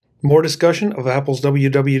More discussion of Apple's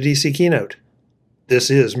WWDC keynote.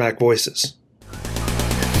 This is Mac Voices.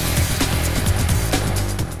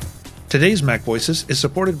 Today's Mac Voices is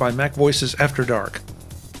supported by Mac Voices After Dark.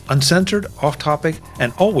 Uncensored, off-topic,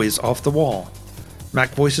 and always off the wall.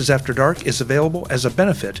 Mac Voices After Dark is available as a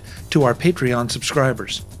benefit to our Patreon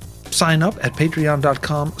subscribers. Sign up at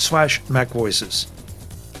patreon.com/MacVoices.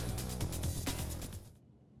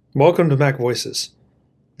 Welcome to Mac Voices.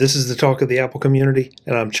 This is the talk of the Apple community,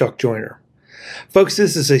 and I'm Chuck Joyner. Folks,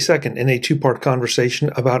 this is a second in a two-part conversation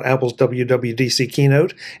about Apple's WWDC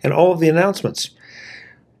keynote and all of the announcements.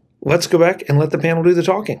 Let's go back and let the panel do the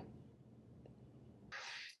talking.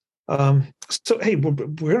 Hey,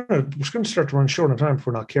 we're going to start to run short on time if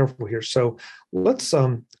we're not careful here. So let's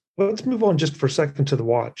move on just for a second to the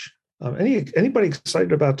watch. Anybody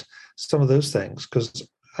excited about some of those things? Because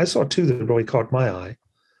I saw two that really caught my eye.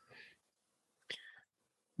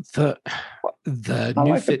 The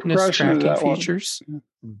new fitness tracking features.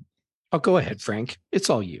 Oh, go ahead, Frank. It's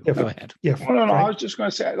all you. Yeah, go ahead. Yeah. No. I was just going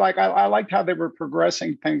to say, I liked how they were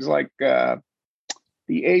progressing things like the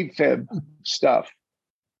AFib stuff.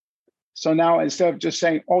 So now instead of just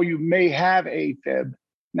saying, "Oh, you may have AFib,"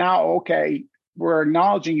 now, okay, we're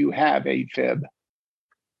acknowledging you have AFib.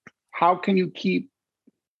 How can you keep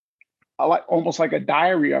almost like a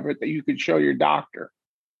diary of it that you could show your doctor?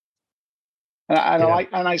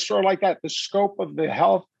 And I sort of like that. The scope of the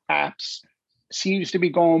health apps seems to be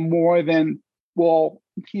going more than, well,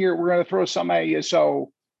 here, we're going to throw something at you,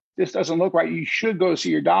 so this doesn't look right. You should go see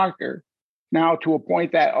your doctor. Now to a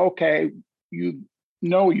point that, okay, you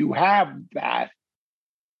know you have that.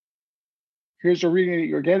 Here's a reading that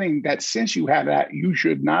you're getting that since you have that, you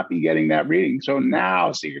should not be getting that reading. So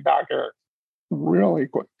now see your doctor really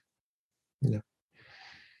quick. Yeah.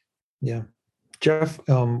 Jeff,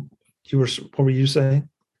 what were you saying?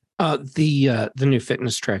 The new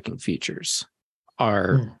fitness tracking features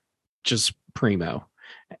are just primo,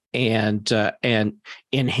 and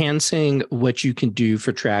enhancing what you can do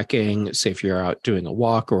for tracking. Say if you're out doing a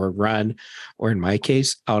walk or a run, or in my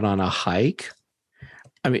case, out on a hike.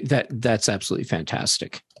 I mean that's absolutely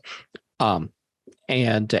fantastic. And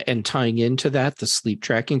tying into that, the sleep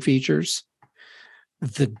tracking features.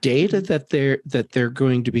 The data that they're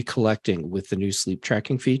going to be collecting with the new sleep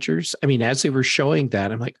tracking features. I mean, as they were showing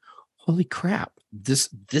that, I'm like, holy crap, this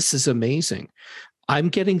is amazing. I'm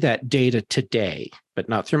getting that data today, but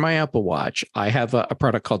not through my Apple Watch. I have a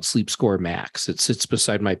product called Sleep Score Max. It sits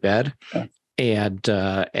beside my bed and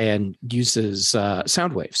uses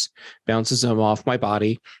sound waves, bounces them off my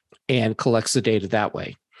body, and collects the data that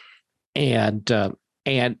way. And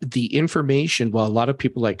the information, well, a lot of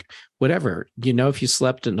people like, whatever, if you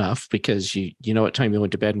slept enough because you know what time you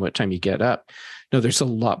went to bed and what time you get up. No, there's a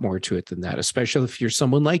lot more to it than that, especially if you're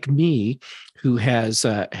someone like me who has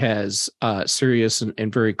serious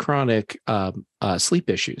and very chronic sleep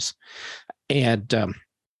issues. And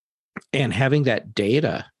having that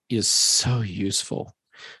data is so useful.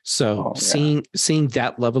 So seeing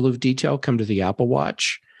that level of detail come to the Apple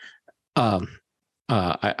Watch, I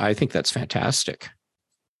think that's fantastic.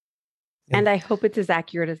 And I hope it's as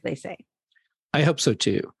accurate as they say. I hope so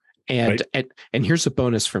too. And here's a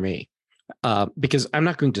bonus for me, because I'm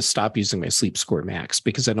not going to stop using my Sleep Score Max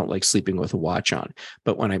because I don't like sleeping with a watch on.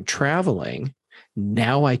 But when I'm traveling,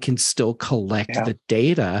 now I can still collect the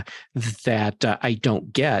data that I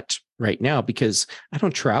don't get right now because I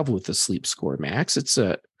don't travel with the Sleep Score Max. It's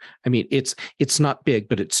not big,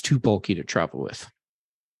 but it's too bulky to travel with.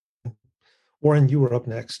 Warren, you were up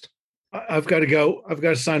next. I've got to go. I've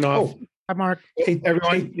got to sign off. Oh. Hi, Mark. Hey,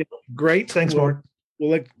 everyone. Great. Thanks, Mark.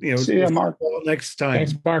 We'll see you, Mark. Next time.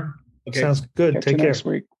 Thanks, Mark. Okay. Sounds good. Take care. Next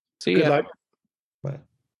week. See you. Luck. Bye.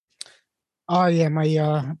 Oh yeah, my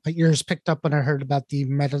ears picked up when I heard about the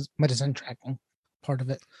medicine tracking part of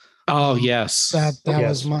it. Oh yes, that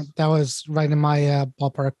was right in my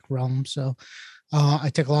ballpark realm. So I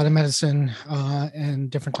take a lot of medicine and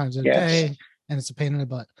different times of the day, and it's a pain in the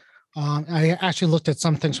butt. I actually looked at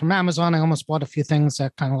some things from Amazon. I almost bought a few things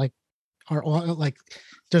that kind of like are like,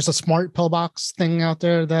 there's a smart pillbox thing out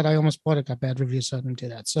there that I almost bought. It got bad reviews, so I didn't do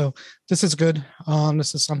that. So this is good.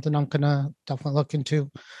 This is something I'm gonna definitely look into.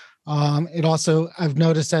 It also, I've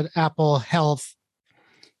noticed that Apple Health,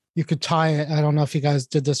 you could tie it. I don't know if you guys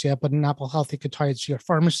did this yet, but in Apple Health, you could tie it to your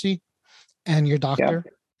pharmacy and your doctor.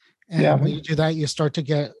 Yeah. And when you do that, you start to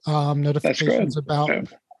get notifications about.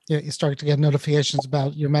 Yeah, you start to get notifications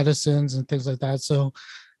about your medicines and things like that. So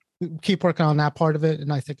keep working on that part of it,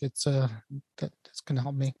 and I think it's that's going to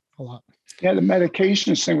help me a lot. Yeah, the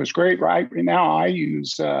medications thing was great. Right now, I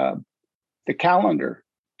use the calendar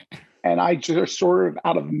And I just sort of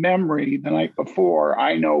out of memory the night before,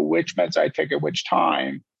 I know which meds I take at which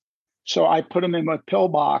time. So I put them in my pill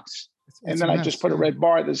box, and then I just put a red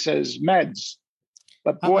bar that says meds.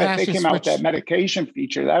 But boy, if they came out with that medication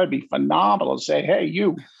feature, that would be phenomenal. To say, hey,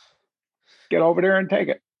 you get over there and take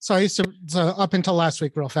it. So I used to, up until last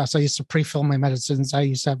week, real fast, I used to pre-fill my medicines. I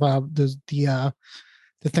used to have the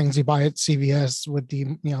things you buy at CVS with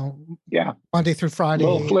the, Monday through Friday.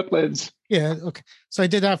 Little flip lids. Yeah. Okay. So I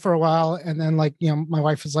did that for a while. And then my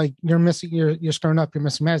wife was like, you're screwing up, you're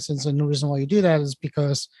missing medicines. And the reason why you do that is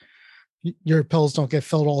because your pills don't get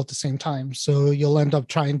filled all at the same time. So you'll end up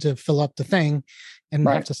trying to fill up the thing and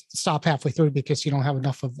have to stop halfway through because you don't have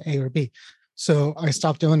enough of A or B. So I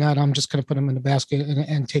stopped doing that. I'm just going to put them in the basket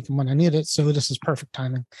and take them when I need it. So this is perfect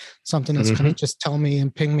timing. Something that's going to just tell me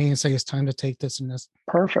and ping me and say it's time to take this and this.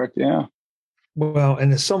 Perfect. Yeah. Well,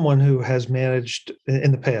 and as someone who has managed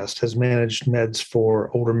in the past, has managed meds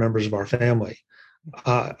for older members of our family,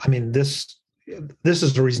 this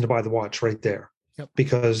is the reason to buy the watch right there. Yep.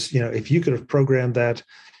 Because, if you could have programmed that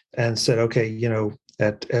and said, okay,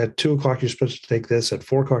 at 2:00, you're supposed to take this, at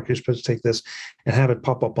 4:00, you're supposed to take this, and have it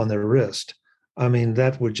pop up on their wrist.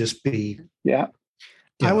 That would just be,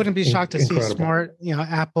 I wouldn't be shocked to incredible. See smart,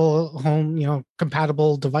 Apple home,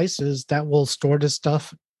 compatible devices that will store this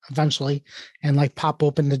stuff eventually and pop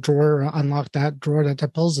open the drawer or unlock that drawer that the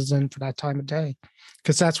pills is in for that time of day.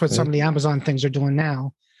 Because that's what some of the Amazon things are doing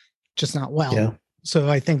now, just not well. Yeah. So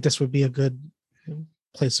I think this would be a good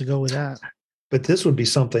place to go with that. But this would be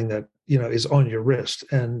something that, is on your wrist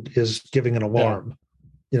and is giving an alarm,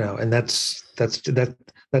 and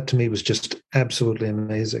that to me was just absolutely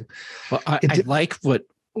amazing. Well, I like what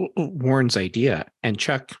Warren's idea, and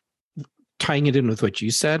Chuck, tying it in with what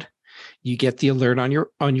you said, you get the alert on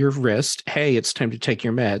your wrist. Hey, it's time to take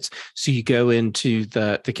your meds. So you go into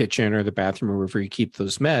the kitchen or the bathroom or wherever you keep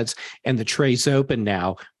those meds, and the tray's open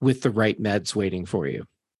now with the right meds waiting for you.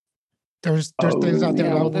 There's things out there.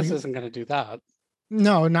 Yeah, well, this isn't going to do that.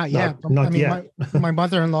 No, not yet. Not yet. My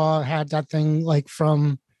mother-in-law had that thing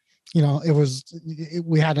from,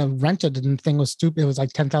 we had to rent it and the thing was stupid. It was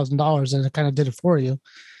like $10,000 and it kind of did it for you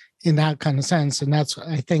in that kind of sense. And I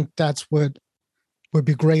think that's what would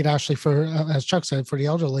be great actually for, as Chuck said, for the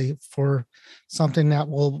elderly, for something that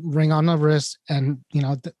will ring on the wrist and,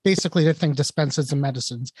 basically the thing dispenses the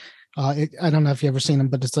medicines. I don't know if you've ever seen them,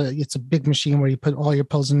 but it's a big machine where you put all your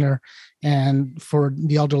pills in there. And for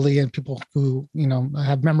the elderly and people who,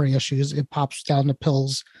 have memory issues, it pops down the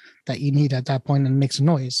pills that you need at that point and makes a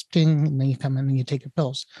noise, ding, and then you come in and you take your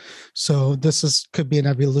pills. So this could be an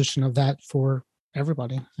evolution of that for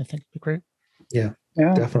everybody. I think it'd be great. Yeah.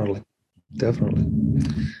 Definitely.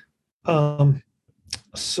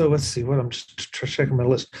 So let's see what I'm just checking my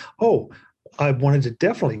list. Oh, I wanted to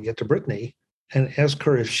definitely get to Brittany and ask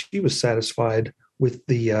her if she was satisfied with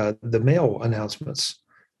the mail announcements,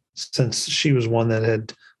 since she was one that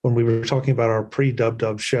had, when we were talking about our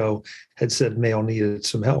pre-Dub show, had said mail needed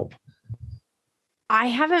some help. I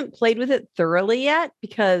haven't played with it thoroughly yet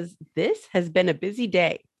because this has been a busy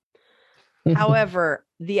day. However,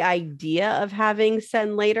 the idea of having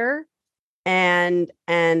send later and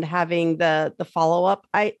having the follow-up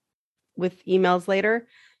with emails later,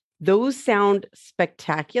 those sound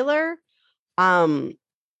spectacular. I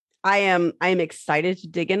am excited to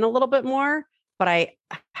dig in a little bit more, but I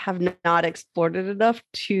have not explored it enough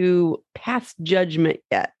to pass judgment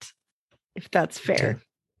yet, if that's fair. Okay.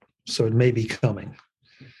 So it may be coming.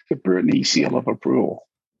 The Brittany seal of approval.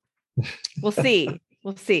 We'll see.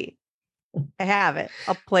 I have it.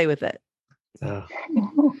 I'll play with it.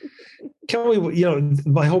 Can we,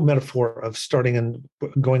 my whole metaphor of starting and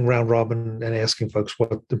going round robin and asking folks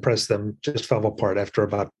what impressed them just fell apart after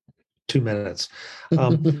about 2 minutes.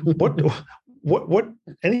 What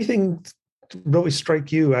anything really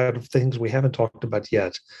strike you out of things we haven't talked about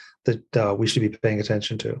yet that we should be paying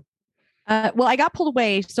attention to? Well, I got pulled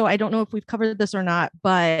away, so I don't know if we've covered this or not,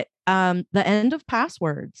 but the end of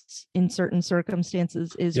passwords in certain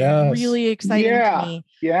circumstances is really exciting to me.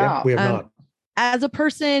 Yeah. We have not. As a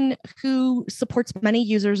person who supports many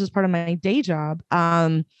users as part of my day job,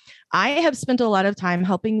 I have spent a lot of time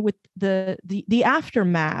helping with the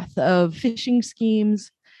aftermath of phishing schemes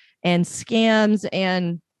and scams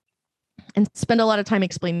and spend a lot of time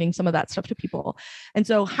explaining some of that stuff to people. And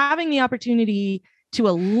so having the opportunity to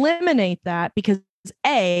eliminate that, because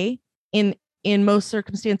in most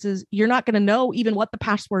circumstances, you're not going to know even what the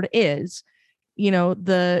password is.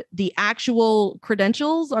 The actual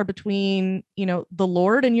credentials are between, the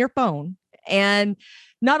Lord and your phone. And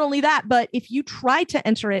not only that, but if you try to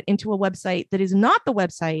enter it into a website that is not the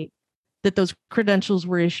website that those credentials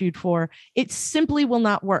were issued for, it simply will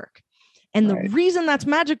not work. And the Right. reason that's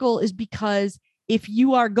magical is because if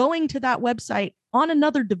you are going to that website on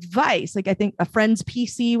another device, like I think a friend's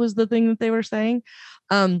PC was the thing that they were saying,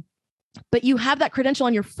 but you have that credential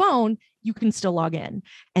on your phone, you can still log in.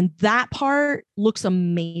 And that part looks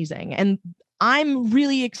amazing. And I'm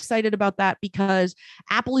really excited about that because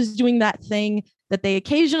Apple is doing that thing that they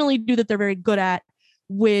occasionally do that they're very good at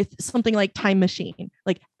with something like Time Machine.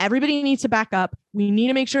 Like everybody needs to back up. We need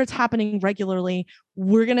to make sure it's happening regularly.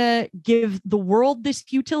 We're going to give the world this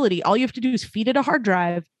utility. All you have to do is feed it a hard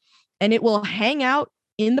drive and it will hang out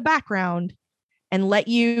in the background and let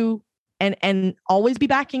you and always be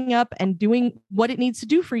backing up and doing what it needs to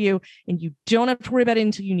do for you. And you don't have to worry about it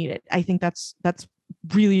until you need it. I think that's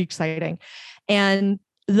really exciting. And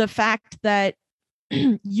the fact that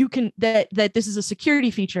you can that this is a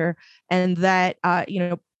security feature and that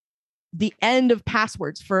the end of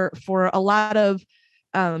passwords for a lot of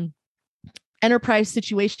enterprise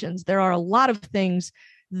situations, there are a lot of things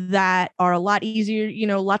that are a lot easier.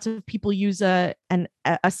 Lots of people use a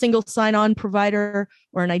single sign-on provider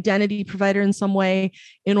or an identity provider in some way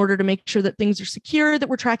in order to make sure that things are secure, that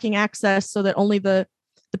we're tracking access so that only the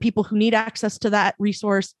people who need access to that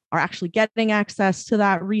resource are actually getting access to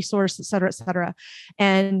that resource, et cetera, et cetera.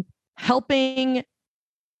 And helping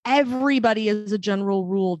everybody as a general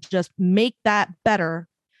rule just make that better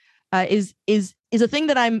is a thing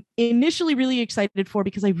that I'm initially really excited for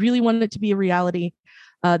because I really want it to be a reality.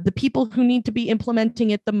 The people who need to be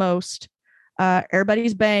implementing it the most,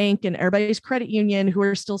 everybody's bank and everybody's credit union who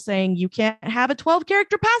are still saying you can't have a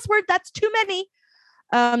 12-character password, that's too many,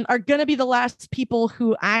 are going to be the last people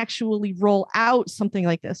who actually roll out something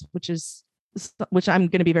like this, which I'm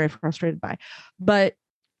going to be very frustrated by. But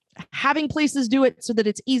having places do it so that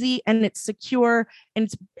it's easy and it's secure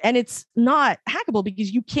and it's not hackable,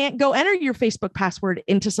 because you can't go enter your Facebook password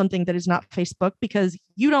into something that is not Facebook because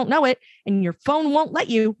you don't know it and your phone won't let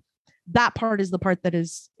you. That part is the part that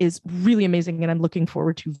is really amazing and I'm looking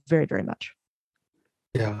forward to very, very much.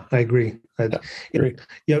 Yeah, I agree.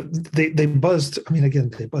 They buzzed. I mean, again,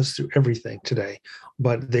 they buzzed through everything today,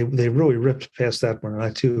 but they really ripped past that one. And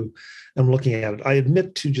I too am looking at it. I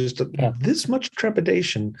admit to just this much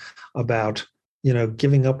trepidation about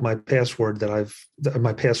giving up my password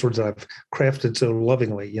my passwords that I've crafted so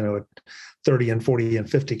lovingly. At 30 and 40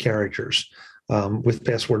 and 50 characters with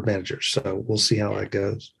password managers. So we'll see how that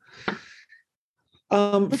goes.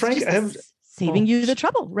 Frank, I have saving you the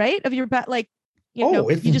trouble, right? Of your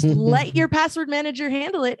you just let your password manager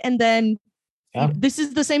handle it. And then this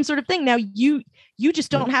is the same sort of thing. Now you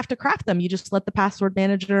just don't have to craft them. You just let the password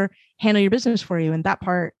manager handle your business for you. And that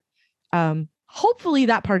part, hopefully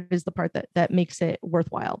that part is the part that makes it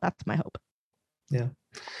worthwhile. That's my hope. Yeah.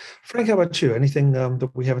 Frank, how about you? Anything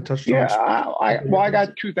that we haven't touched on? I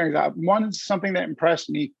got two things. One is something that impressed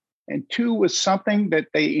me, and two was something that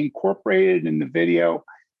they incorporated in the video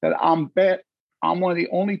that I'm one of the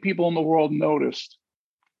only people in the world noticed.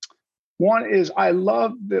 One is I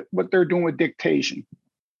love what they're doing with dictation,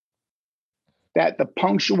 that the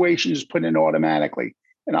punctuation is put in automatically.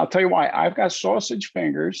 And I'll tell you why. I've got sausage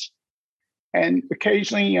fingers, and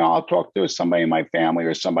occasionally, I'll talk to somebody in my family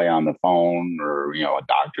or somebody on the phone or, a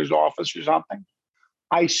doctor's office or something.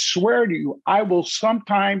 I swear to you, I will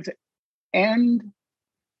sometimes end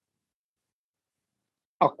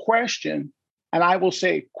a question and I will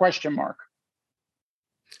say question mark.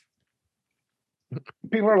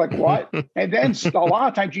 People are like, what? And then a lot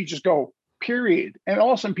of times you just go, period. And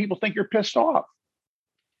all of a sudden people think you're pissed off.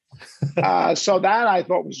 So that I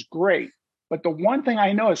thought was great. But the one thing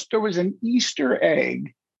I noticed, there was an Easter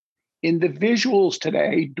egg in the visuals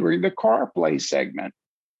today during the CarPlay segment.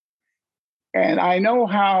 And I know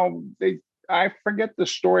how I forget the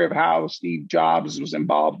story of how Steve Jobs was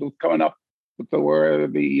involved with coming up with where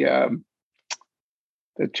the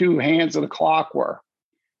two hands of the clock were.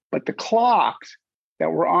 But the clocks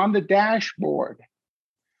that were on the dashboard,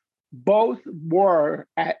 both were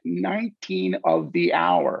at 19 of the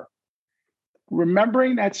hour.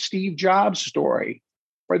 Remembering that Steve Jobs story,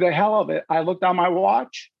 for the hell of it, I looked on my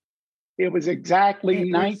watch. It was exactly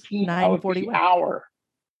 19 of the hour.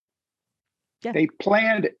 Yeah. They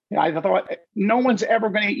planned it. I thought no one's ever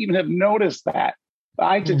going to even have noticed that. But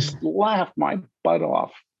I just laughed my butt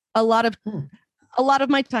off. A lot of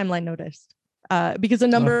my timeline noticed. Because a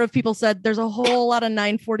number of people said there's a whole lot of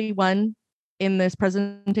 941 in this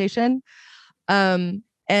presentation. And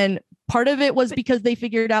part of it was because they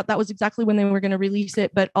figured out that was exactly when they were going to release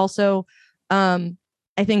it. But also, I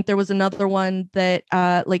think there was another one that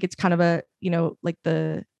it's kind of a, like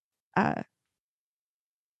the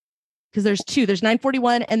because there's two. There's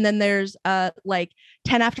 941, and then there's like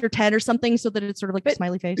 10 after 10 or something, so that it's sort of like a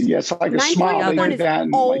smiley face. Yes, like a smile. 941 They is did that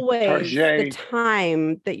in, always like, the Target.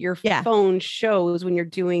 time that your Yeah. phone shows when you're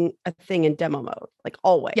doing a thing in demo mode. Like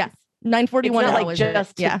always. Yeah. It's 941 not is like always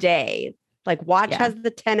just yeah. today. Like watch Yeah. has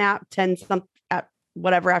the 10 out, 10 some at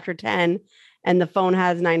whatever after 10, and the phone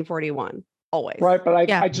has 941 always. Right, but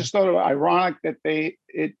Yeah. I just thought it was ironic that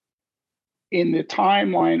it in the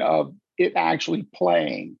timeline of it actually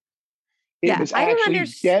playing, it Yeah, was I don't actually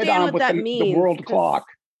understand dead on what with that the means, world 'cause clock.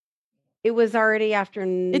 It was already after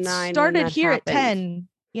 9. It when started that here at happened. 10.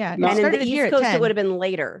 Yeah. No. It And in started the here East at Coast, 10. it would have been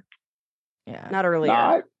later, Yeah. not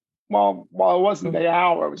earlier. No, well, it wasn't the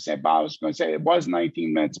hour. I was saying, but I was going to say it was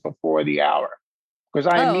 19 minutes before the hour because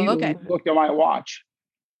I Oh, immediately okay. looked at my watch.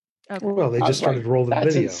 Okay. Well, they I just was started like, to roll the that's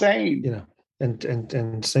video, insane. you know, and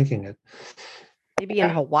syncing it. Maybe in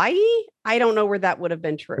Hawaii? I don't know where that would have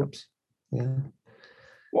been true. Oops. Yeah.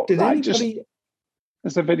 Well, Did I anybody? just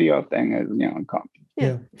it's a video thing,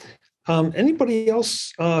 Yeah. Anybody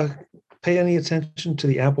else pay any attention to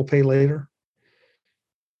the Apple Pay Later?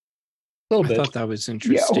 A little I bit. thought that was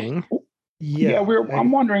interesting. Yeah,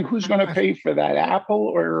 I'm wondering who's going to pay for that, Apple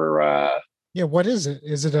or Yeah, what is it?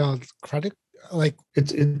 Is it a credit? Like,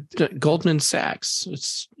 Goldman Sachs.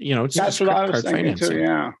 It's it's that's just what I credit was card thinking too. financing.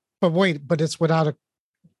 Yeah, but wait, but it's without a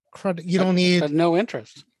credit. You don't need. But no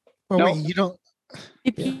interest. But No. wait, you don't.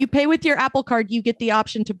 If you pay with your Apple Card, you get the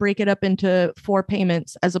option to break it up into 4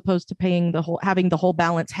 payments as opposed to having the whole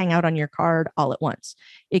balance hang out on your card all at once.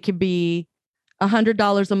 It could be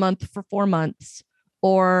 $100 a month for 4 months,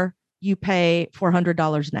 or you pay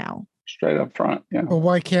 $400 now. straight up front. Yeah, But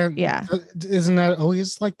why can't? Yeah. Isn't that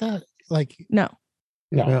always like that? Like, No.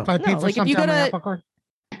 No. if I pay No, for like if something you on my go to- Apple Card.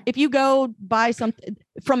 If you go buy something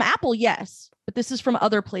from Apple, yes, but this is from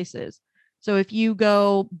other places. So if you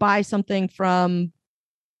go buy something from,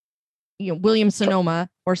 Williams Sonoma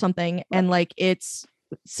or something, and like it's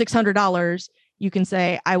 $600, you can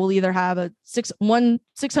say, I will either have a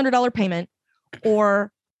 $600 payment,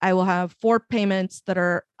 or I will have 4 payments that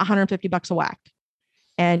are $150 a whack.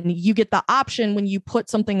 And you get the option when you put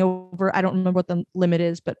something over, I don't remember what the limit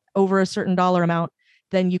is, but over a certain dollar amount,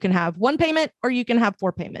 then you can have 1 payment or you can have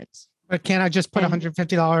 4 payments. But can't I just put And-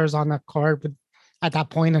 $150 on that card at that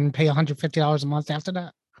point and pay $150 a month after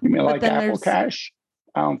that? you mean But like then Apple there's- Cash?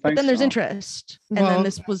 I don't think. But then there's so. interest, and Well- then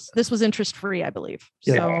this was interest free, I believe.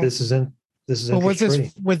 Yeah, So this is But was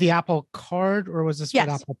interest this with the Apple Card or was this Yes.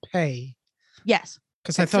 with Apple Pay? yes,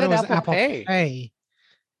 Because I It thought it said was Apple Apple Pay. Pay.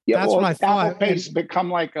 Yeah, That's well, what I thought, Apple Pay's and- become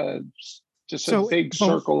like just a So, big but-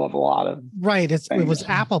 circle of a lot of. Right. It was Things.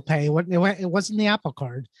 Apple Pay. It wasn't the Apple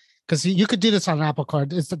Card. Because you could do this on an Apple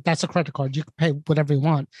Card. That's a credit card. You can pay whatever you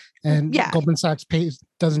want. And Yeah. Goldman Sachs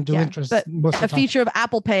doesn't do Yeah, interest but most of a the time. feature of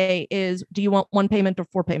Apple Pay is: do you want 1 payment or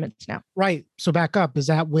 4 payments now? Right. So back up. Is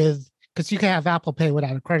that because you can have Apple Pay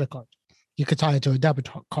without a credit card. You could tie it to a debit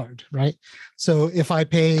card, right? So if I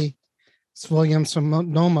pay Williams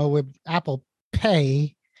Sonoma with Apple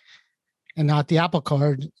Pay and not the Apple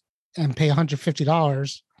Card and pay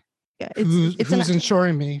 $150, Yeah, who's it's an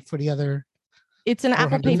insuring me for the other? it's an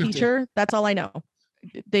Apple Pay 450. feature. That's all I know.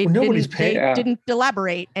 They Well, nobody's they paying. didn't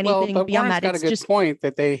elaborate Well, anything but beyond Warren's that. got a It's good just point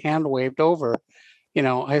that they hand waved over.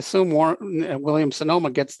 I assume Williams Sonoma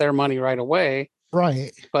gets their money right away,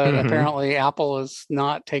 Right. but Mhm. apparently Apple is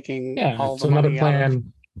not taking all it's the another money out of.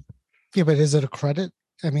 plan. Yeah, but is it a credit?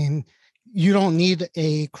 I mean, you don't need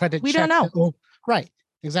a credit We check. don't know. Right.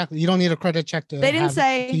 Exactly. You don't need a credit check to they didn't have-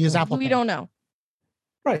 say to use Apple we Pay. don't know.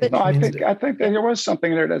 right. No, I means think that there was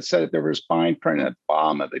something there that said there was fine print at the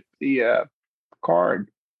bottom of the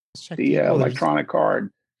card, Check the there's- electronic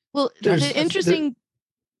card. Well, There's- the interesting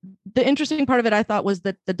part of it, I thought, was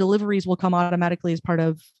that the deliveries will come automatically as part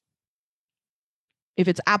of, if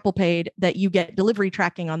it's Apple paid, that you get delivery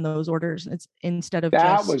tracking on those orders. It's instead of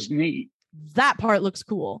That just was neat. that part looks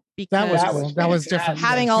cool because that was different.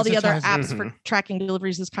 having all the other It's a time- apps for tracking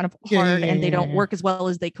deliveries is kind of Yeah, hard, yeah, and they yeah, don't yeah. work as well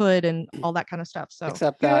as they could, and all that kind of stuff. So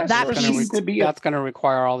Except Yeah, that that that's piece- going to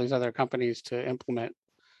require all these other companies to implement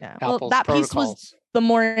yeah, well, Apple's that piece protocols. was the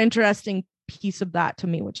more interesting piece of that to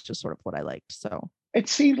me, which is just sort of what I liked. So It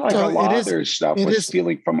seemed like So a lot it of is- their stuff it was is-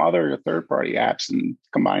 stealing from other third-party apps and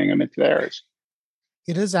combining them into theirs.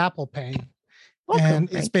 It is Apple Pay. welcome, And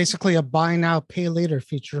it's Frank. basically a buy now, pay later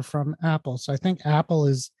feature from Apple. So I think Apple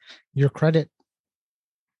is your credit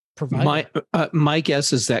provider. My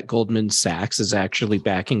guess is that Goldman Sachs is actually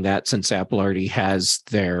backing that, since Apple already has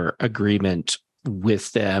their agreement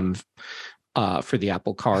with them for the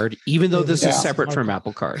Apple Card, even though Yeah, this yeah. is separate from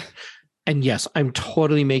Apple Card. And yes, I'm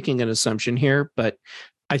totally making an assumption here, but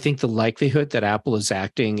I think the likelihood that Apple is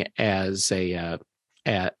acting as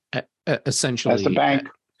essentially as the bank,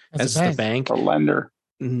 as the bank, the lender.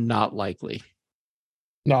 not likely.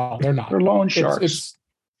 No, they're not. They're loan sharks.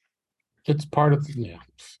 It's part of yeah.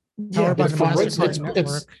 Powered by it's the fun. MasterCard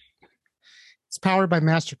network. It's powered by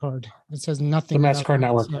MasterCard. It says nothing. The about MasterCard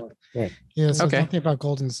network. Right. Yeah, it says Okay. nothing about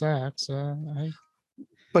Goldman Sachs.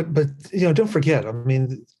 But don't forget. I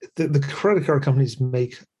mean, the credit card companies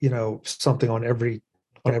make something on every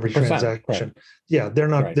transaction. Right. Yeah, they're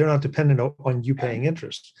not dependent on you paying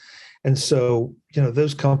interest. And so,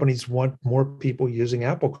 those companies want more people using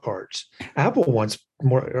Apple cards. Apple wants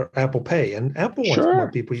more Apple Pay, and Apple wants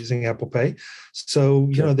more people using Apple Pay. So,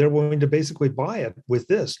 they're willing to basically buy it with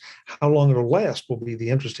this. How long it'll last will be the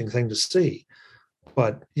interesting thing to see.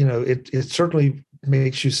 But, it certainly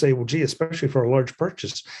makes you say, well, gee, especially for a large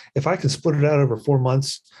purchase, if I can split it out over 4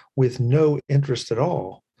 months with no interest at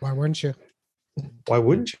all. Why wouldn't you? Why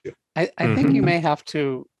wouldn't you? I think you may have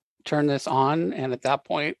to turn this on, and at that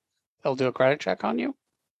point, they'll do a credit check on you.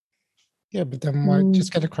 Yeah, but then why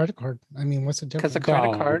just get a credit card? I mean, what's the difference? Because the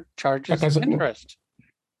credit card charges interest.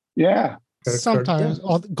 Yeah. Sometimes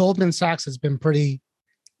Goldman Sachs has been pretty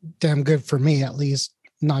damn good for me, at least,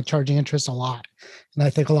 not charging interest a lot. And I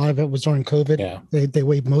think a lot of it was during COVID. Yeah. They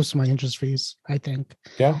waived most of my interest fees, I think.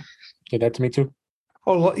 Yeah. Yeah, that's me too.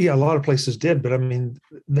 Oh, yeah, a lot of places did, but I mean,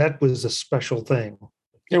 that was a special thing.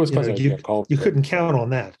 It was you couldn't count on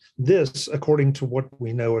that. This, according to what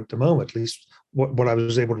we know at the moment, at least what I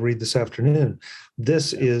was able to read this afternoon,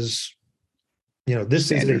 this is, this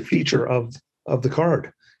is a feature of the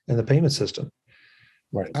card and the payment system.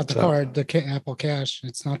 Right. Not the card, the Apple Cash.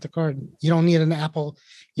 It's not the card. You don't need an Apple.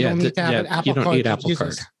 You don't need to have an Apple you don't card. Need Apple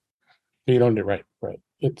Card. You don't need right.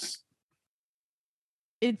 It's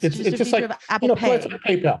just just a feature like of Apple Pay. It's like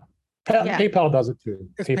PayPal. PayPal does it too.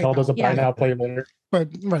 It's PayPal does a buy now, pay later. But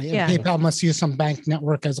right, Yeah. PayPal must use some bank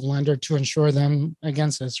network as a lender to insure them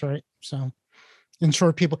against this, right? So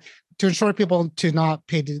ensure people to not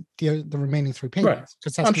pay the remaining 3 payments.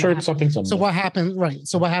 Right. I'm sure it's something similar. So what happens? Right.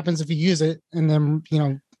 So what happens if you use it and then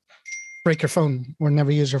break your phone or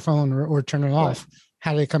never use your phone or turn it off?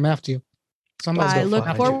 How do they come after you? I look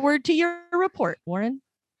forward to your report, Warren.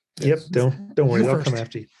 Yep. Don't worry. They'll come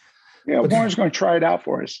after you. Yeah, Warren's going to try it out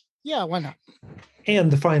for us. Yeah, why not?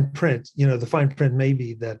 And the fine print, the fine print may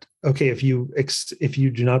be that, okay, if you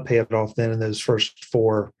do not pay it off then in those first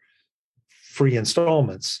 4 free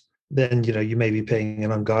installments, then, you may be paying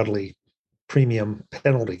an ungodly premium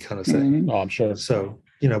penalty kind of thing. Oh, I'm sure. So,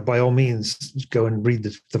 by all means, go and read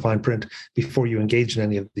the fine print before you engage in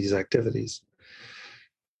any of these activities.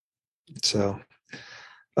 So,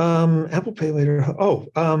 Apple Pay later.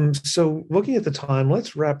 So looking at the time,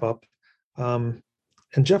 let's wrap up.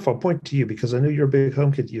 And Jeff, I'll point to you because I know you're a big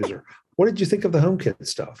HomeKit user. What did you think of the HomeKit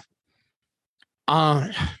stuff?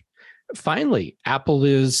 Finally, Apple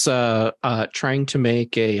is trying to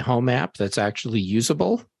make a home app that's actually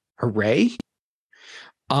usable. Hooray!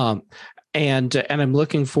 And I'm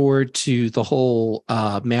looking forward to the whole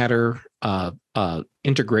Matter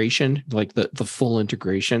integration, like the full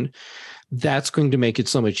integration. That's going to make it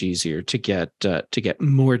so much easier to get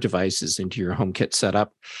more devices into your HomeKit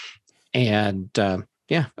setup. And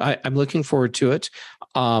I'm looking forward to it.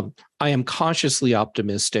 I am cautiously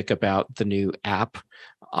optimistic about the new app.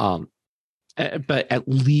 But at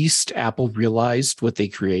least Apple realized what they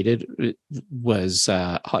created was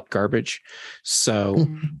hot garbage. So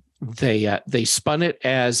they spun it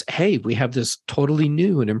as, hey, we have this totally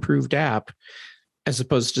new and improved app, as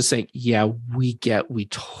opposed to saying, yeah, we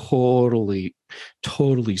totally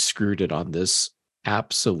screwed it on this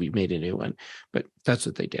app, so we made a new one. But that's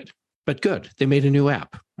what they did. But good, they made a new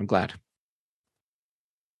app. I'm glad.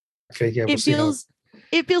 Okay, yeah, it feels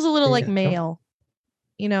a little like mail,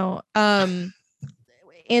 in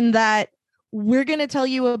that we're going to tell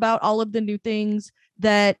you about all of the new things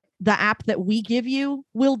that the app that we give you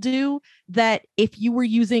will do, that if you were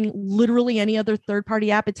using literally any other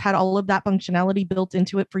third-party app, it's had all of that functionality built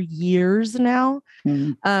into it for years now.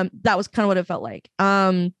 That was kind of what it felt like.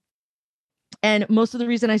 And most of the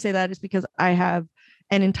reason I say that is because I have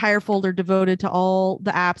an entire folder devoted to all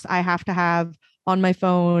the apps I have to have on my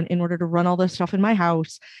phone in order to run all this stuff in my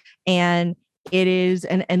house. And it is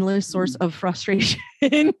an endless source of frustration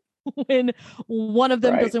when one of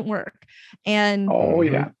them doesn't work. And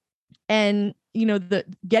and the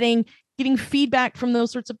getting feedback from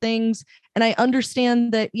those sorts of things. And I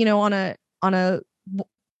understand that,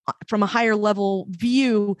 from a higher level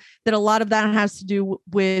view, that a lot of that has to do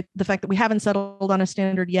with the fact that we haven't settled on a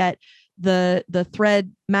standard yet. The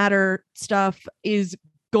thread Matter stuff is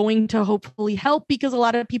going to hopefully help because a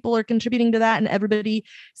lot of people are contributing to that and everybody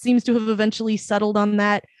seems to have eventually settled on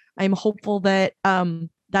that. I'm hopeful that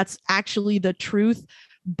that's actually the truth,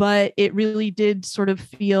 but it really did sort of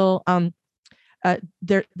feel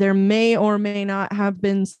there may or may not have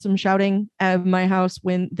been some shouting at my house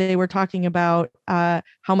when they were talking about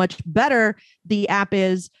how much better the app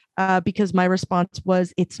is, because my response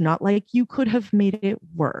was, it's not like you could have made it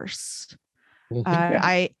worse.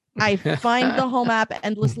 I find the home app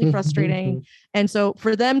endlessly frustrating. And so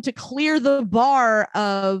for them to clear the bar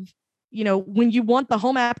of, when you want the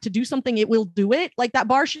home app to do something, it will do it. Like, that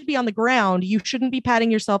bar should be on the ground. You shouldn't be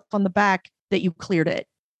patting yourself on the back that you cleared it.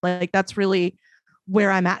 Like, that's really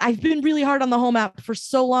where I'm at. I've been really hard on the home app for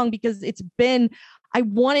so long because I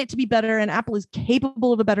want it to be better, and Apple is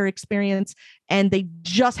capable of a better experience, and they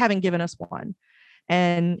just haven't given us one.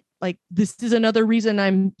 And like, this is another reason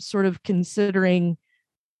I'm sort of considering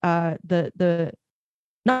the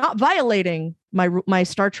not violating my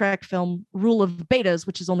Star Trek film rule of betas,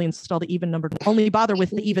 which is only install the even numbered, only bother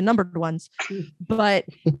with the even numbered ones. But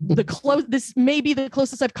this may be the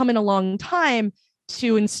closest I've come in a long time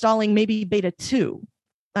to installing maybe beta 2.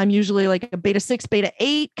 I'm usually like a beta 6, beta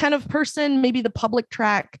 8 kind of person, maybe the public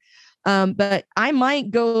track. But I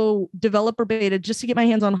might go developer beta just to get my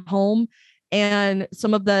hands on home and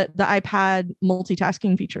some of the iPad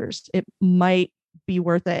multitasking features. It might be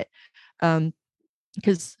worth it.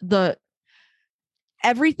 Because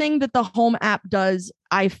everything that the home app does,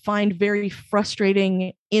 I find very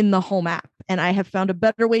frustrating in the home app. And I have found a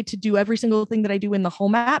better way to do every single thing that I do in the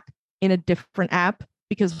home app in a different app,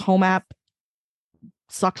 because home app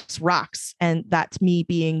sucks rocks. And that's me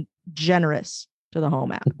being generous to the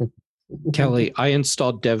home app. Kelly, I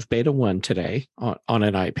installed Dev Beta 1 today on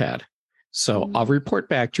an iPad. So I'll report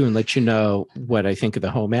back to you and let you know what I think of the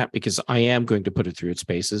home app, because I am going to put it through its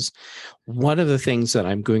paces. One of the things that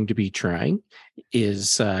I'm going to be trying is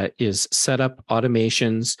set up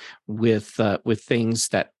automations with things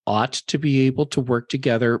that ought to be able to work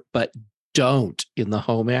together, but don't in the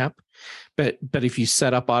home app. But if you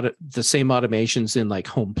set up the same automations in like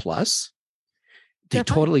Home Plus, they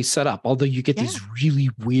totally set up, although you get these really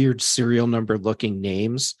weird serial number looking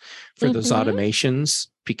names for those automations,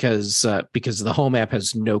 because the home app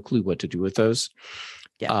has no clue what to do with those.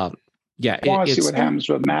 I want to see what happens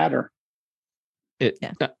with Matter. Be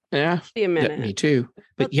a minute. Me too.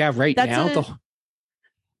 But right now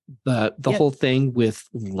the whole thing with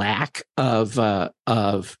lack of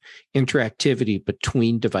interactivity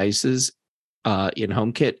between devices in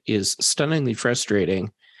HomeKit is stunningly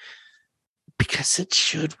frustrating, because it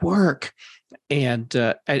should work. And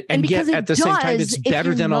yet at the same time, it's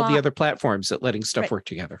better than all the other platforms at letting stuff work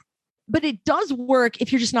together. But it does work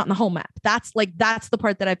if you're just not in the home app. That's the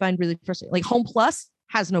part that I find really frustrating. Like, Home Plus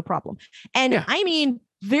has no problem. And I mean,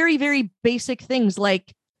 very, very basic things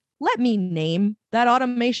like, let me name that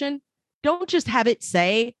automation. Don't just have it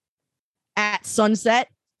say at sunset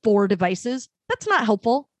 4 devices. That's not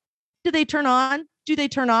helpful. Do they turn on? Do they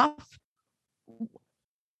turn off?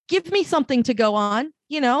 Give me something to go on,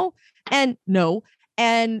 and no.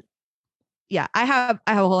 And I have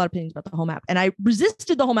a whole lot of opinions about the home app, and I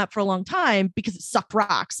resisted the home app for a long time because it sucked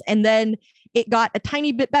rocks. And then it got a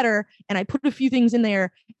tiny bit better, and I put a few things in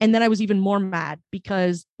there, and then I was even more mad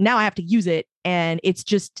because now I have to use it, and it's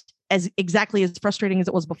just exactly as frustrating as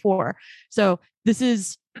it was before. So this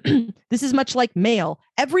is much like mail.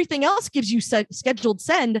 Everything else gives you scheduled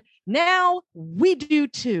send. Now we do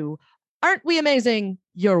too. Aren't we amazing?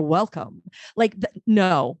 You're welcome. Like,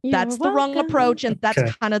 no, that's the wrong approach. And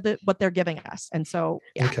that's kind of what they're giving us. And so,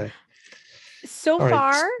 Okay. So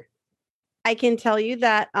far, I can tell you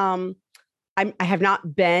that I have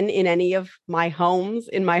not been in any of my homes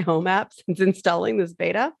in my home app since installing this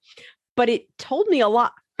beta, but it told me a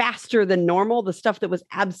lot faster than normal, the stuff that was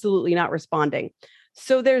absolutely not responding.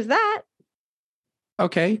 So there's that.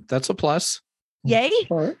 Okay. That's a plus. Yay.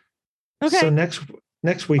 Right. Okay. So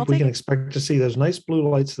next week, we can expect to see those nice blue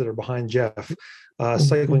lights that are behind Jeff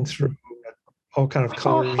cycling through all kind of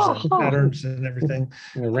colors and patterns and everything.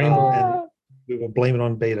 The rainbow. And we will blame it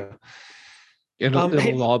on beta.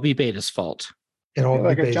 It'll all be Beta's fault. It'll all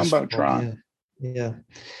like be a Beta's fault. Jumbotron. Yeah.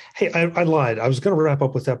 Hey, I lied. I was going to wrap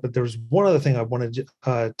up with that, but there was one other thing I wanted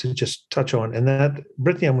to just touch on, and that,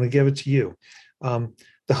 Brittany, I'm going to give it to you.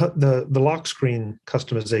 The lock screen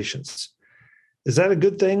customizations. Is that a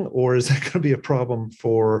good thing, or is that going to be a problem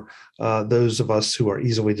for those of us who are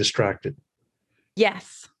easily distracted?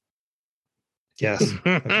 Yes. Yes.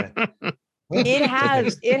 Okay.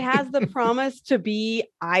 It has the promise to be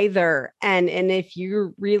either. And if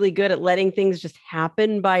you're really good at letting things just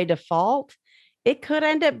happen by default, it could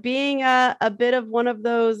end up being a bit of one of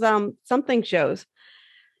those something shows.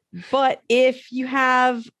 But if you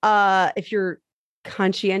have if you're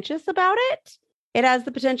conscientious about it, it has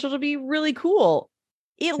the potential to be really cool.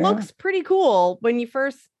 It looks pretty cool when you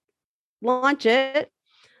first launch it.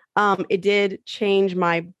 It did change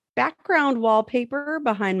my background wallpaper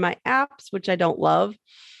behind my apps, which I don't love.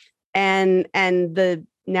 And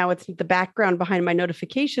now it's the background behind my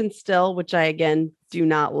notifications still, which I again do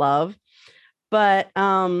not love. But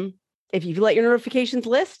if you let your notifications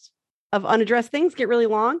list of unaddressed things get really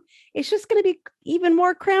long, it's just going to be even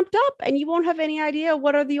more cramped up and you won't have any idea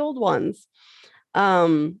what are the old ones.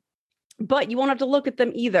 But you won't have to look at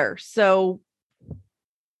them either. So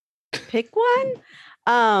pick one.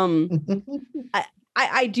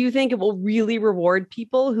 I do think it will really reward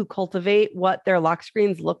people who cultivate what their lock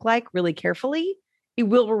screens look like really carefully. It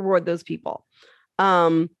will reward those people.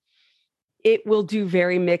 It will do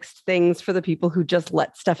very mixed things for the people who just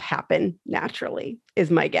let stuff happen naturally, is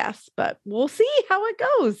my guess. But we'll see how it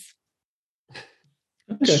goes.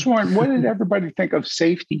 Swarm, what did everybody think of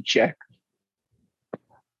Safety Check?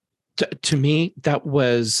 To me, that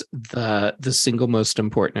was the single most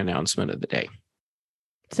important announcement of the day.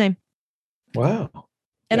 Same. Wow.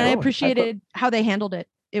 And I appreciated how they handled it.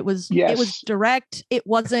 It was direct. It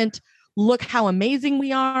wasn't, look how amazing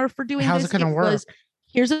we are for doing How's this. it going to work? Was,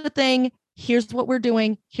 here's the thing. Here's what we're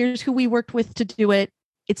doing. Here's who we worked with to do it.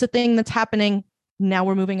 It's a thing that's happening. Now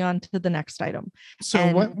we're moving on to the next item.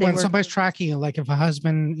 So when somebody's tracking you, like if a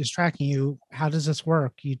husband is tracking you, how does this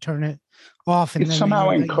work? You turn it off and it's then somehow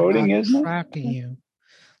encoding, isn't it? Tracking you.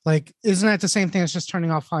 Like, isn't that the same thing as just turning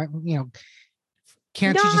off,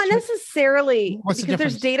 can't Not you just necessarily, What's the because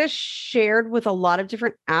there's difference? data shared with a lot of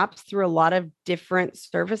different apps through a lot of different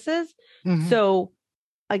services. Mhm. So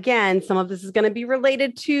again, some of this is going to be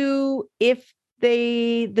related to if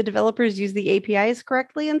the developers use the APIs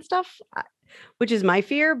correctly and stuff, which is my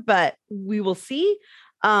fear, but we will see.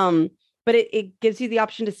 But it gives you the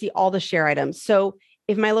option to see all the share items. So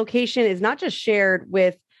if my location is not just shared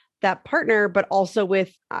with that partner, but also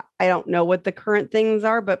with, I don't know what the current things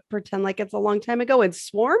are, but pretend like it's a long time ago, it's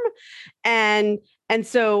Swarm. And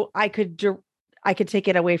so I could take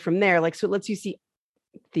it away from there. Like, so it lets you see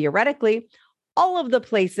theoretically all of the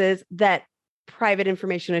places that private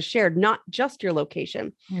information is shared, not just your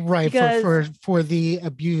location. Right. For the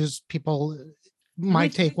abused people, my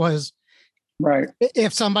take was, right,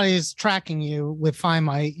 if somebody's tracking you with Find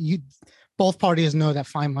My, both parties know that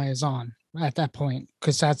Find My is on at that point,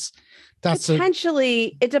 because that's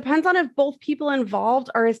potentially it depends on if both people involved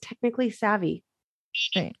are as technically savvy.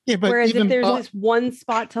 Yeah, but whereas if there's this one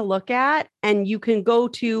spot to look at and you can go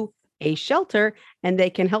to a shelter and they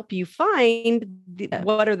can help you find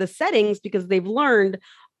what are the settings, because they've learned,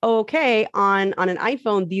 okay, on an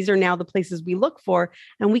iPhone, these are now the places we look for,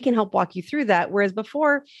 and we can help walk you through that. Whereas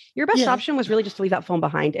before, your best option was really just to leave that phone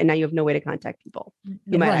behind, and now you have no way to contact people.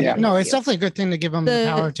 No, it's definitely a good thing to give them the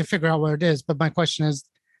power to figure out where it is. But my question is,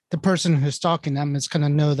 the person who's stalking them is going to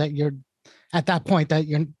know that you're at that point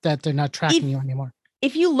that they're not tracking you anymore.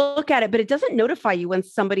 If you look at it, but it doesn't notify you when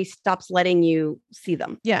somebody stops letting you see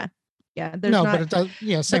them. Yeah. There's but it does.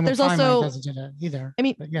 Yeah, same with Find My doesn't do that either. I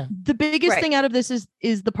mean, the biggest thing out of this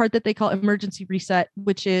is the part that they call emergency reset,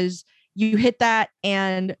 which is you hit that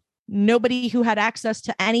and nobody who had access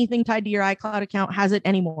to anything tied to your iCloud account has it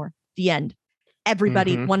anymore. The end.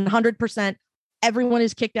 Everybody, 100%. Everyone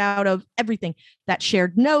is kicked out of everything. That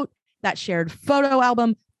shared note, that shared photo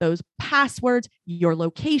album, those passwords, your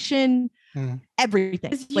location,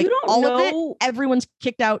 everything. Like, you don't all know. of it, everyone's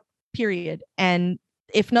kicked out, period. And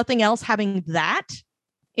if nothing else, having that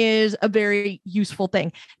is a very useful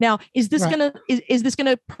thing. Now, is this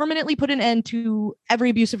gonna permanently put an end to every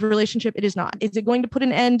abusive relationship? It is not. Is it going to put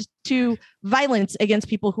an end to violence against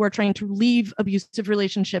people who are trying to leave abusive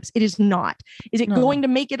relationships? It is not. Is it going to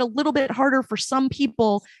make it a little bit harder for some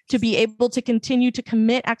people to be able to continue to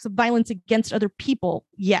commit acts of violence against other people?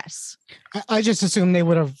 Yes. I just assume they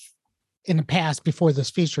would have, in the past, before this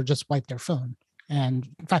feature, just wiped their phone. And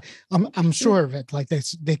in fact, I'm sure of it. Like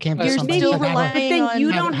they came to somebody. But then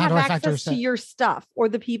you don't have access to your stuff, or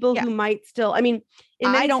the people who might still. I mean,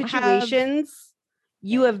 in many situations,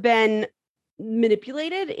 you have been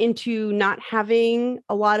manipulated into not having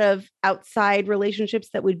a lot of outside relationships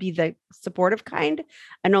that would be the supportive kind,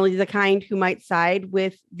 and only the kind who might side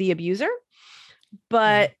with the abuser.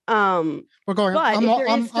 But we're going. But I'm if all, there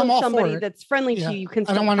is I'm still all somebody for it. that's friendly to you, you can I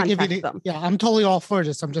still don't want to contact give you them. Yeah, I'm totally all for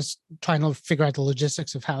this. I'm just trying to figure out the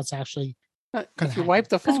logistics of how it's actually. If you wipe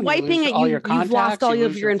the phone, Because wiping it, you've lost all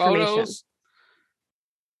of your information. Photos.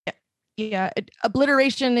 Yeah,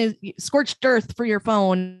 obliteration is scorched earth for your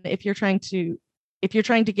phone. If you're trying to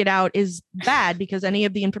get out, is bad, because any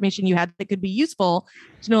of the information you had that could be useful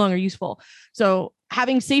is no longer useful. So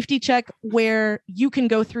having Safety Check, where you can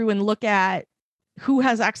go through and look at who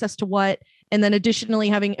has access to what, and then additionally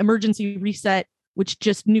having emergency reset, which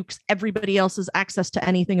just nukes everybody else's access to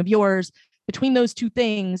anything of yours. Between those two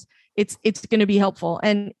things, it's going to be helpful.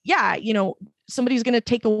 And yeah, somebody's going to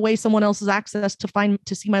take away someone else's access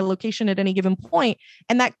to see my location at any given point,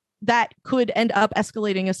 and that could end up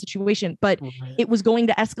escalating a situation. But it was going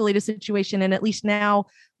to escalate a situation, and at least now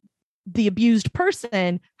the abused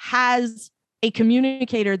person has a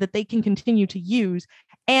communicator that they can continue to use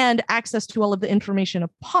and access to all of the information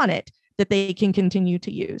upon it that they can continue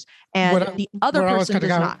to use. And the other person does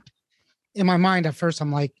not. In my mind, at first,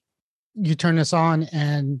 I'm like, you turn this on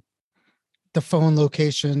and the phone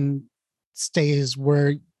location stays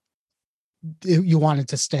where you want it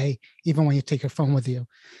to stay, even when you take your phone with you.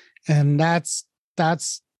 And that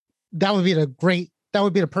would be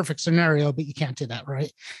the perfect scenario, but you can't do that,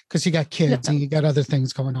 right? Because you got kids and you got other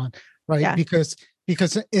things going on, right? Yeah. Because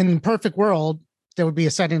in perfect world, there would be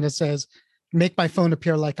a setting that says, make my phone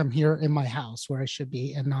appear like I'm here in my house where I should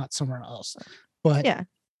be and not somewhere else. But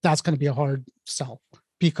that's going to be a hard sell.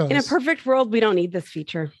 Because in a perfect world, we don't need this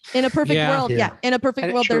feature. In a perfect world, in a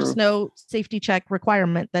perfect world, there's no safety check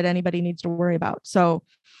requirement that anybody needs to worry about. So,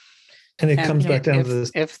 and it comes back down to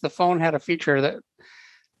this: if the phone had a feature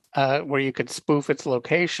that where you could spoof its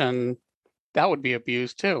location, that would be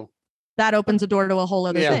abused too. That opens a door to a whole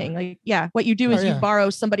other thing. Like, what you do is you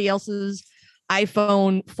borrow somebody else's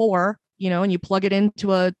iPhone 4, and you plug it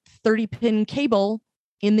into a 30-pin cable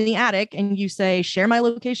in the attic, and you say, share my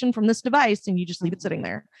location from this device, and you just leave it sitting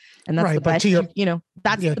there. And that's the best,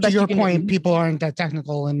 that's the best. To your point, people aren't that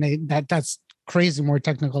technical, and that's crazy more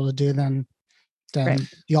technical to do than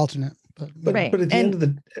the alternate. But at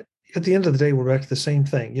the end of the day, we're back to the same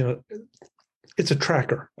thing. It's a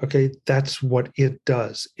tracker. Okay. That's what it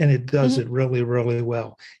does. And it does it really, really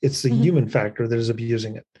well. It's the human factor that is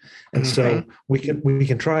abusing it. And so we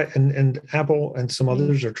can try, and Apple and some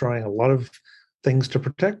others are trying a lot of things to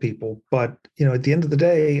protect people. But, at the end of the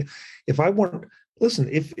day,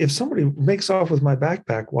 if somebody makes off with my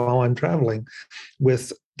backpack while I'm traveling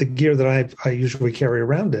with the gear that I usually carry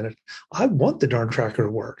around in it, I want the darn tracker to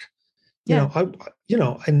work. That's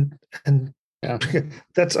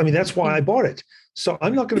why I bought it. So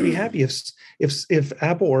I'm not going to be happy if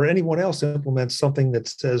Apple or anyone else implements something that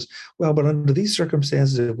says, well, but under these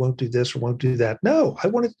circumstances, it won't do this or won't do that. No, I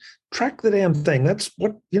want to track the damn thing. That's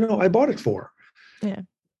what, I bought it for. Yeah.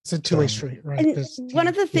 It's a two-way street, right? And one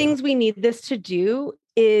of the things we need this to do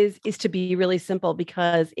is to be really simple,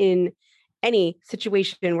 because in any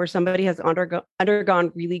situation where somebody has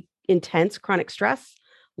undergone really intense chronic stress,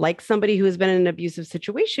 like somebody who has been in an abusive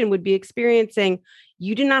situation would be experiencing,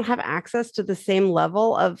 you do not have access to the same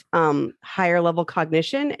level of higher level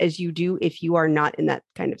cognition as you do if you are not in that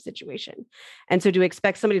kind of situation. And so to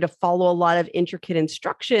expect somebody to follow a lot of intricate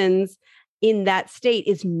instructions in that state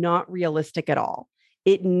is not realistic at all.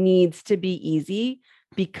 It needs to be easy,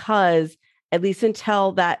 because at least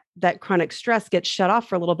until that chronic stress gets shut off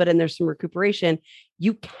for a little bit and there's some recuperation,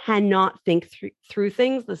 you cannot think through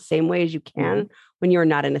things the same way as you can when you're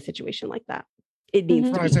not in a situation like that. It needs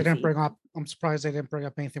to be easy. I'm surprised they didn't bring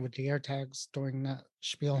up anything with the AirTags during that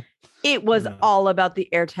spiel. It was all about the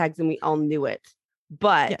AirTags, and we all knew it.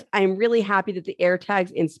 But I'm really happy that the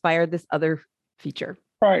AirTags inspired this other feature.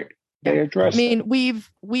 Right. They addressed. I mean, we've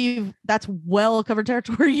that's well covered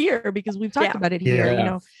territory here, because we've talked about it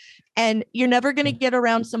here, and you're never going to get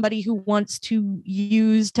around somebody who wants to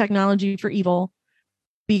use technology for evil.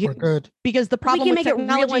 Because the problem with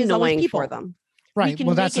technology is always people. For them. Right. We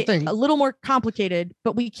can that's the thing. A little more complicated,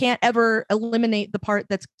 but we can't ever eliminate the part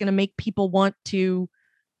that's going to make people want to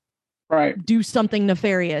do something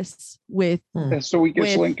nefarious with. So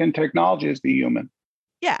weakest link in technology is the human.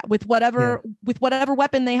 Yeah, with whatever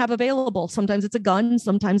weapon they have available. Sometimes it's a gun,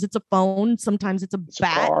 sometimes it's a phone, sometimes it's a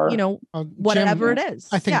bat. Whatever Jim, it is.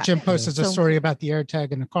 I think Jim posted a story about the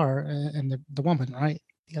AirTag in the car and the woman, right,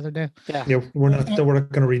 the other day. Yeah, we're not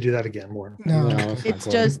going to redo that again. No, it's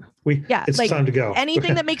just it's like time to go.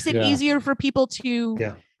 Anything that makes it easier for people to.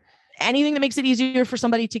 Yeah. Anything that makes it easier for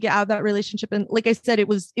somebody to get out of that relationship, and like I said, it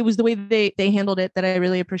was the way they handled it that I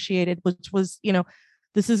really appreciated, which was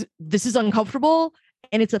this is uncomfortable.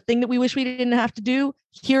 And it's a thing that we wish we didn't have to do.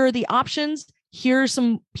 Here are the options. Here are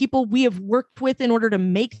some people we have worked with in order to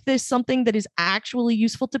make this something that is actually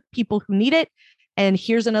useful to people who need it. And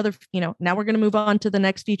here's another, now we're going to move on to the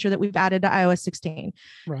next feature that we've added to iOS 16.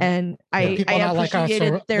 Right. And I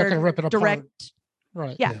appreciated their direct.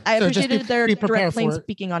 Right. Yeah. I appreciated their direct plain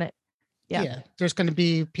speaking on it. Yeah. There's going to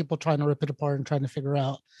be people trying to rip it apart and trying to figure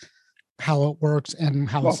out how it works and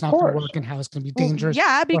how Well, it's of not going to course. work and how it's going to be Well, dangerous yeah, or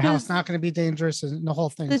how because it's not going to be dangerous and the whole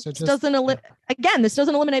thing. this So just doesn't this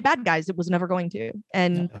doesn't eliminate bad guys. It was never going to.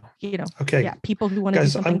 And Okay, people who want to do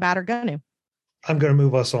guys, something bad are going to. I'm going to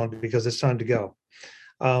move us on because it's time to go.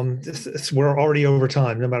 We're already over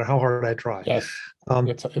time, no matter how hard I try. Yes.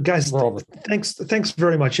 Guys, we're over. thanks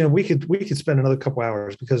very much. We could spend another couple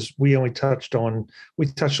hours because we touched on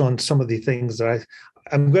some of the things that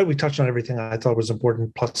I'm glad we touched on everything I thought was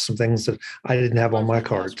important, plus some things that I didn't have on my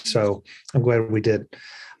card. So I'm glad we did.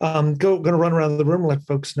 Going to run around the room, let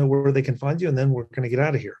folks know where they can find you, and then we're going to get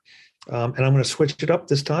out of here. And I'm going to switch it up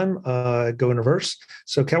this time, go in reverse.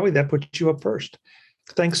 So Kelly, that puts you up first.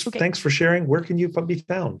 Thanks for sharing. Where can you be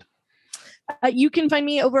found? You can find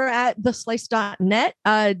me over at theslice.net.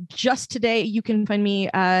 Just today, you can find me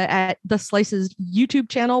at The Slice's YouTube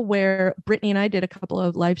channel, where Brittany and I did a couple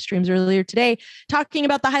of live streams earlier today talking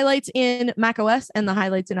about the highlights in macOS and the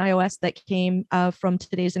highlights in iOS that came from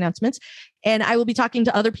today's announcements. And I will be talking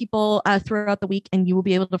to other people throughout the week, and you will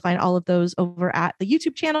be able to find all of those over at the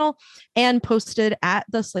YouTube channel and posted at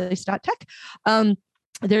theslice.tech.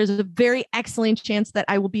 There's a very excellent chance that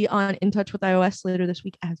I will be on In Touch with iOS later this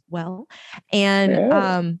week as well.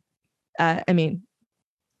 And I mean,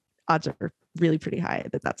 odds are really pretty high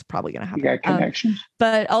that that's probably going to happen. You got connections?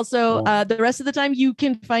 But also the rest of the time you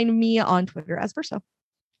can find me on Twitter as Verso.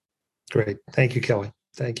 Great. Thank you, Kelly.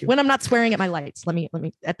 Thank you. When I'm not swearing at my lights, let me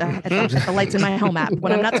at the lights in my home app.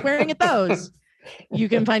 When I'm not swearing at those, you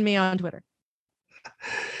can find me on Twitter.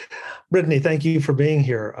 Brittany, thank you for being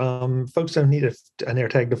here. Folks don't need an air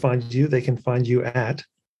tag to find you. They can find you at.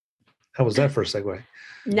 How was that for a segue?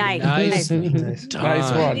 Nice. Nice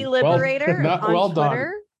one. The Liberator on done.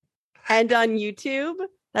 Twitter and on YouTube.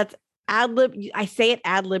 That's ad lib. I say it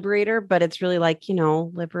ad liberator, but it's really like,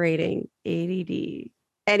 liberating ADD.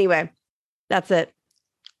 Anyway, that's it.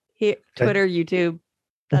 Here, Twitter, YouTube.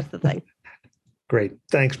 That's the thing. Great.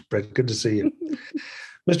 Thanks, Brett. Good to see you.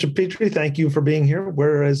 Mr. Petrie, thank you for being here.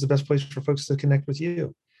 Where is the best place for folks to connect with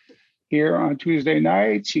you? Here on Tuesday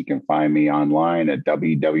nights, you can find me online at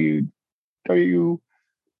www. I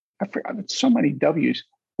forgot so many W's.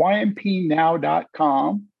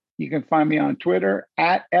 YMPnow.com. You can find me on Twitter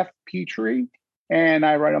at FPetrie, and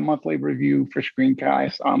I write a monthly review for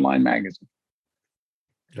Screencast Online Magazine.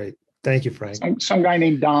 Great. Thank you, Frank. Some guy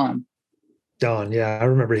named Don. Don, yeah, I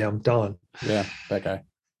remember him. Don. Yeah, that guy.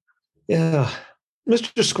 Yeah.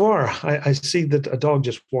 Mr. Squire, I see that a dog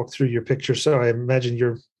just walked through your picture, so I imagine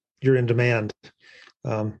you're in demand.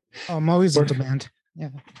 I'm always in demand. Yeah.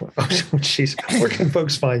 Oh, jeez. Where can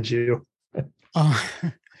folks find you?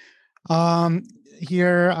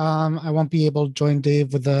 Here, I won't be able to join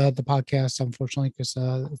Dave with the podcast, unfortunately, because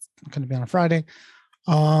it's going to be on a Friday.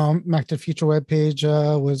 Mac to the Future webpage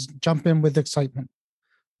was jumping with excitement.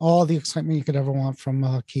 All the excitement you could ever want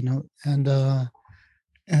from Keynote. And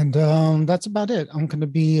that's about it. I'm going to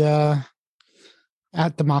be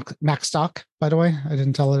at the Mac Stock, by the way. I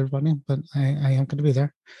didn't tell everybody, but I am going to be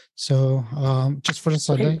there. So just for the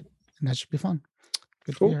Sunday, and that should be fun.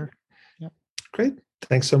 Good to be here. Yep. Great.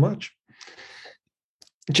 Thanks so much.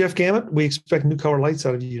 Jeff Gamet, we expect new color lights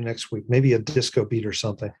out of you next week. Maybe a disco beat or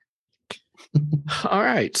something. All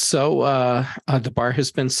right. So the bar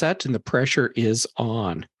has been set and the pressure is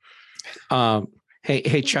on.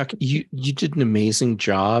 Hey, Chuck, you did an amazing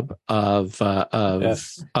job of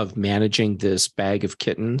managing this bag of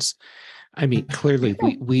kittens. I mean, clearly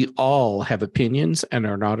we all have opinions and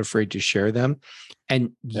are not afraid to share them.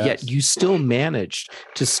 And yet you still managed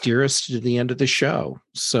to steer us to the end of the show.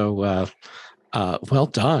 So well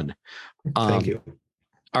done. Thank you.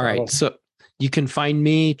 All right. So you can find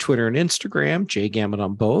me Twitter and Instagram, JGamet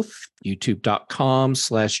on both,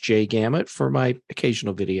 youtube.com/JGamet for my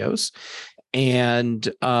occasional videos. And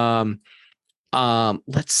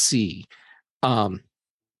let's see. Where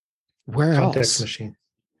Context else? Machine.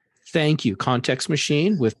 Thank you. Context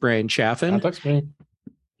Machine with Brian Chaffin. Context Machine.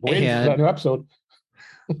 Waiting for that new episode.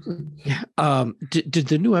 Did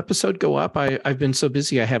the new episode go up? I've been so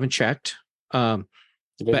busy I haven't checked. But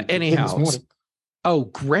anyhow. Oh,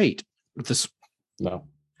 great. No,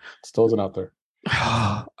 it still isn't out there.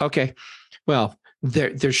 Okay. Well,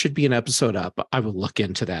 there should be an episode up. I will look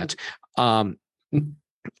into that. And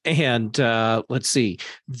let's see.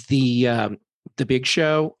 The Big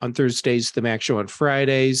Show on Thursdays, the Mac Show on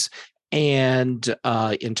Fridays, and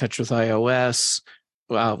In Touch with iOS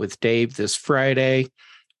with Dave this Friday.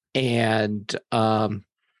 And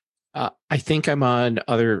I think I'm on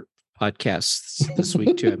other podcasts this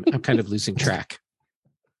week too. I'm kind of losing track.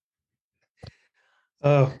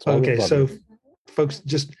 Oh, okay. So folks,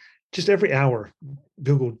 just every hour,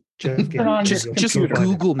 Google Jeff Turn on your Just computer.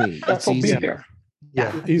 Google me. Jeff It's will be easier. there.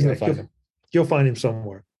 Yeah, Easy yeah, to find him. you'll find him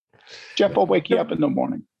somewhere. Jeff will wake you up in the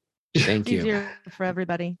morning. Thank you. Easier for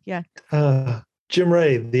everybody. Yeah. Jim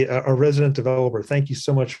Ray, our resident developer, thank you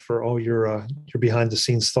so much for all your behind the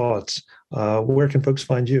scenes thoughts. Where can folks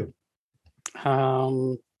find you?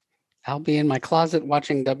 I'll be in my closet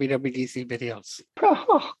watching WWDC videos.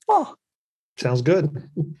 Sounds good.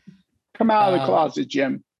 Come out of the closet,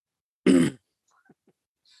 Jim. You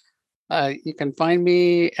can find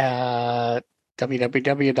me at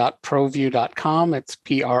www.provue.com. It's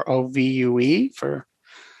PROVUE for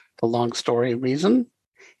the long story reason.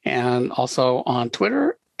 And also on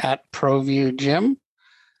Twitter at ProVueJim,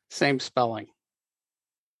 same spelling.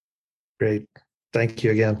 Great. Thank you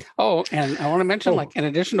again. Oh, and I want to mention, like, in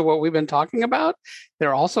addition to what we've been talking about,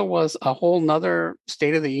 there also was a whole nother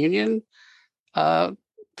State of the Union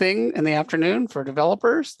thing in the afternoon for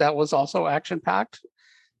developers that was also action-packed.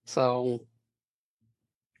 So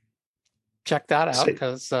check that out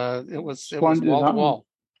because it was wall to wall.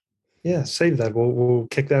 Yeah, save that. We'll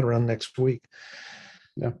kick that around next week.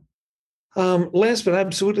 Yeah. Last but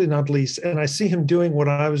absolutely not least, and I see him doing what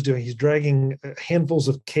I was doing. He's dragging handfuls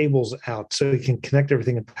of cables out so he can connect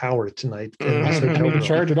everything and power it tonight. In his hotel room.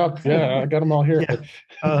 Charge it up. Yeah, I got them all here.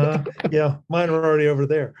 Yeah, mine are already over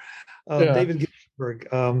there. David Ginsberg,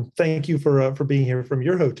 thank you for being here from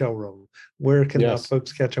your hotel room. Where can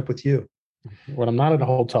folks catch up with you? When I'm not in a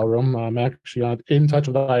hotel room, I'm actually in touch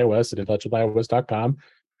with iOS at intouchwithios.com.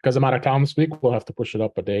 Because I'm out of town this week, we'll have to push it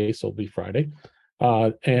up a day, so it'll be Friday.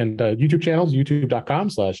 And YouTube channels,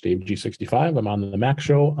 youtube.com/DaveG65. I'm on the Mac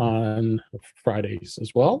Show on Fridays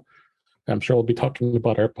as well. I'm sure we'll be talking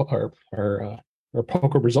about our poker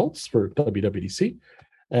results for WWDC,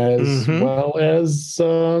 as well as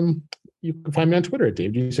you can find me on Twitter at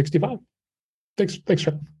DaveG65. Thanks,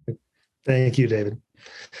 Chuck. Thank you, David.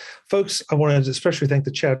 Folks, I want to especially thank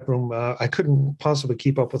the chat room. I couldn't possibly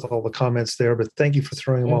keep up with all the comments there, but thank you for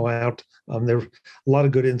throwing them all out. There were a lot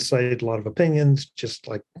of good insight, a lot of opinions, just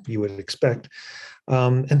like you would expect.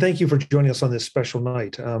 And thank you for joining us on this special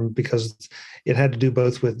night because it had to do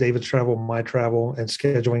both with David's travel, my travel, and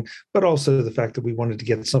scheduling, but also the fact that we wanted to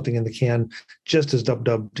get something in the can just as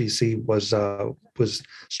WWDC was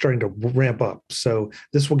starting to ramp up. So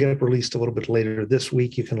this will get released a little bit later this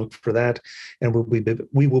week. You can look for that. And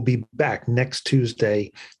we will be back next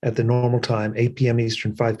Tuesday at the normal time, 8 p.m.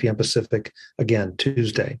 Eastern, 5 p.m. Pacific, again,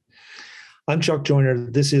 Tuesday. I'm Chuck Joyner.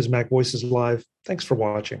 This is Mac Voices Live. Thanks for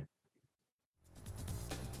watching.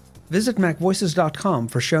 Visit MacVoices.com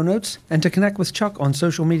for show notes and to connect with Chuck on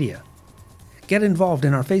social media. Get involved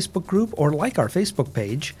in our Facebook group or like our Facebook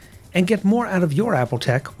page, and get more out of your Apple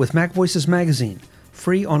tech with Mac Voices Magazine,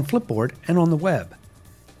 free on Flipboard and on the web.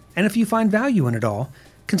 And if you find value in it all,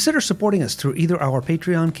 consider supporting us through either our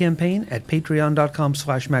Patreon campaign at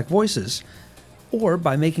patreon.com/MacVoices or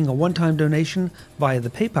by making a one-time donation via the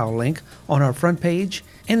PayPal link on our front page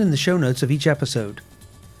and in the show notes of each episode.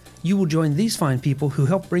 You will join these fine people who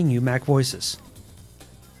help bring you Mac Voices.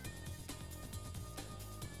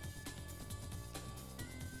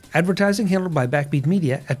 Advertising handled by Backbeat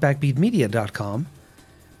Media at backbeatmedia.com.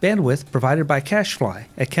 Bandwidth provided by CashFly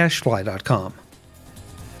at cashfly.com.